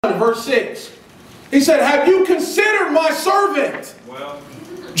verse 6. He said, have you considered my servant? Well,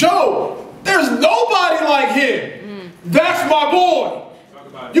 Job, there's nobody like him. That's my boy.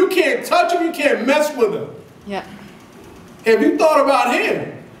 You can't touch him. You can't mess with him. Yeah. Have you thought about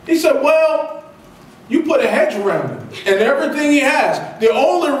him? He said, well, you put a hedge around him and everything he has. The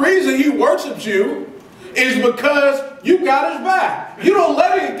only reason he worships you is because you got his back. You don't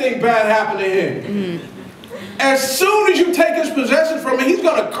let anything bad happen to him. As soon as you take his possession from him, he's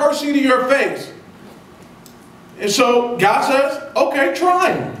going to curse you to your face. And so God says, okay,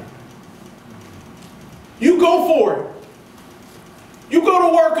 try him. You go for it. You go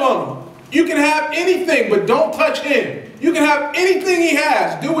to work on him. You can have anything, but don't touch him. You can have anything he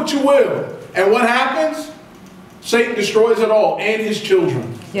has. Do what you will. And what happens? Satan destroys it all and his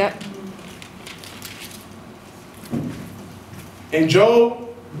children. Yep. And Job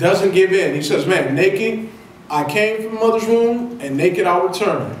doesn't give in. He says, man, naked I came from mother's womb, and naked I'll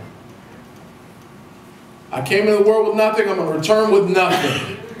return. I came into the world with nothing. I'm going to return with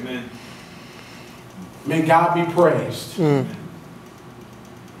nothing. amen. May God be praised.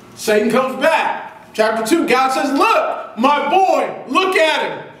 Satan comes back. Chapter 2, God says, look, my boy, look at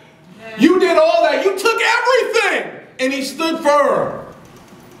him. You did all that. You took everything. And he stood firm.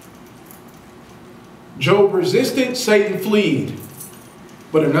 Job resisted, Satan fled.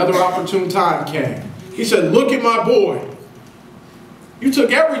 But another opportune time came. He said, look at my boy. You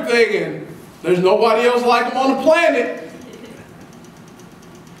took everything and there's nobody else like him on the planet.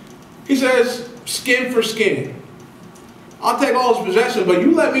 He says, skin for skin. I'll take all his possessions, but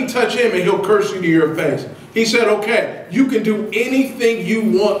you let me touch him and he'll curse you to your face. He said, okay, you can do anything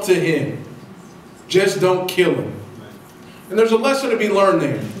you want to him. Just don't kill him. And there's a lesson to be learned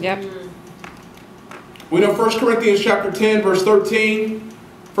there. Yep. We know 1 Corinthians chapter 10, verse 13.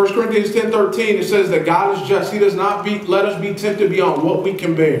 1 Corinthians 10:13, it says that God is just. He does not let us be tempted beyond what we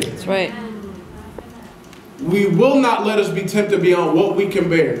can bear. That's right. We will not let us be tempted beyond what we can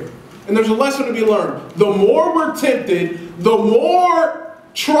bear. And there's a lesson to be learned. The more we're tempted, the more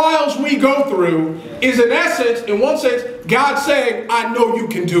trials we go through is in essence, in one sense, God saying, I know you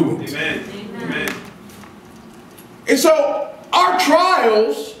can do it. Amen. Amen. And so our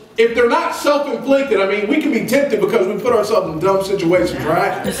trials, if they're not self-inflicted, I mean, we can be tempted because we put ourselves in dumb situations,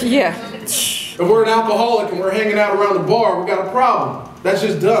 right? Yeah. If we're an alcoholic and we're hanging out around the bar, we got a problem. That's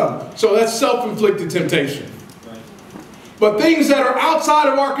just dumb. So that's self-inflicted temptation. But things that are outside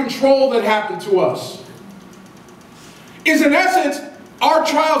of our control that happen to us is, in essence, our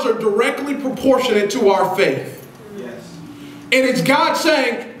trials are directly proportionate to our faith. Yes. And it's God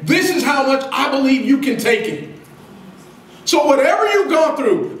saying, this is how much I believe you can take it. So whatever you've gone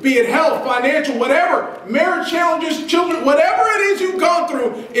through, be it health, financial, whatever, marriage challenges, children, whatever it is you've gone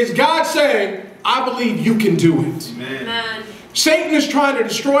through, is God saying, I believe you can do it. Amen. Amen. Satan is trying to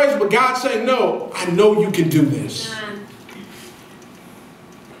destroy us, but God's saying, no, I know you can do this. Amen.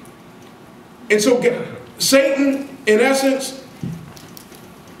 And so Satan, in essence,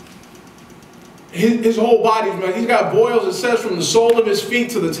 his whole body, he's got boils, it says, from the sole of his feet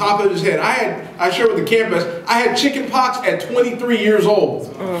to the top of his head. I shared with the campus, I had chicken pox at 23 years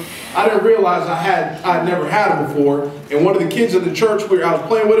old. I didn't realize I'd never had it before. And one of the kids in the church, I was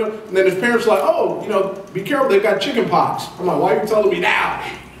playing with him, and then his parents were like, oh, you know, be careful, they've got chicken pox. I'm like, why are you telling me now?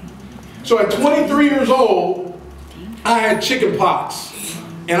 So at 23 years old, I had chicken pox.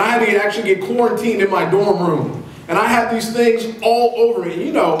 And I had to actually get quarantined in my dorm room. And I had these things all over me.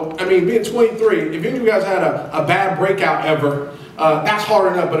 You know, I mean, being 23, if any of you guys had a bad breakout ever, that's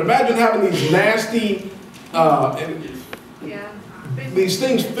hard enough. But imagine having these nasty, these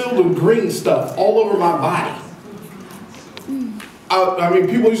things filled with green stuff all over my body. I mean,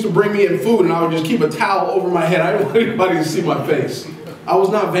 people used to bring me in food and I would just keep a towel over my head. I didn't want anybody to see my face. I was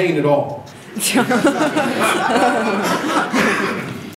not vain at all.